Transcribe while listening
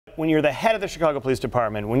When you're the head of the Chicago Police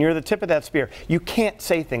Department, when you're the tip of that spear, you can't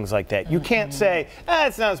say things like that. You can't say,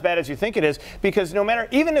 it's not as bad as you think it is, because no matter,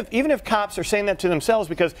 even if cops are saying that to themselves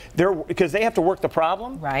because they have to work the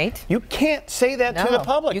problem, right? You can't say that to the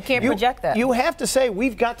public. You can't project that. You have to say,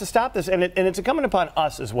 we've got to stop this, and it's incumbent upon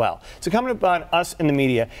us as well. It's incumbent upon us in the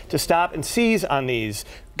media to stop and seize on these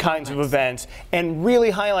kinds of events and really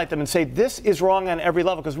highlight them and say this is wrong on every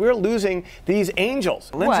level, because we're losing these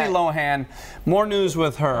angels. Lindsay Lohan, more news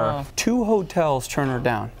with her. 2 hotels turn her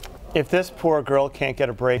down. If this poor girl can't get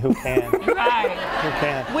a break, who can? Right. Who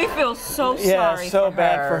can? We feel so sorry Yeah, so for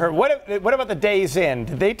bad her. for her. What about the Days Inn?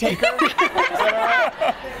 Did they take her?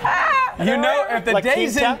 You know, if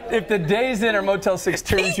the Days Inn or Motel 6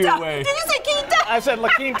 turns you away. Did you say Quinta? I said La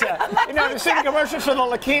Quinta. You know, you've seen the commercials for the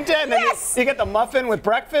La Quinta, and then you get the muffin with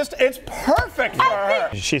breakfast. It's perfect for her.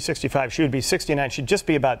 She's 65. She would be 69. She'd just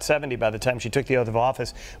be about 70 by the time she took the oath of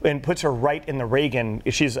office, and puts her right in the Reagan.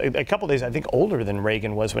 She's a couple days, I think, older than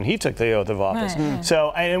Reagan was when he took the oath of office. Right.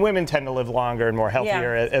 So, and women tend to live longer and more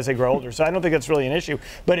healthier as they grow older. So I don't think that's really an issue.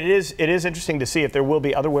 But it is interesting to see if there will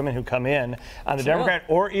be other women who come in on the Democrat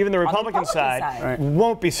or even the Republican side. Right.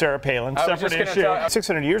 Won't be Sarah Palin. Separate issue.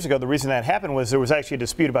 600 years ago, the reason that happened was there was actually a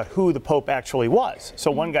dispute about who the Pope actually was. So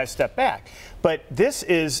one guy stepped back. But this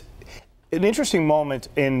is an interesting moment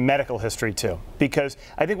in medical history, too, because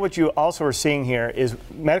I think what you also are seeing here is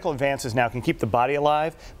medical advances now can keep the body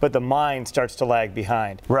alive, but the mind starts to lag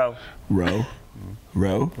behind. Row.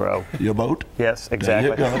 Your boat? Yes,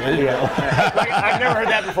 exactly. There you go. I've never heard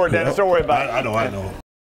that before, Dennis. Don't worry about it. I know.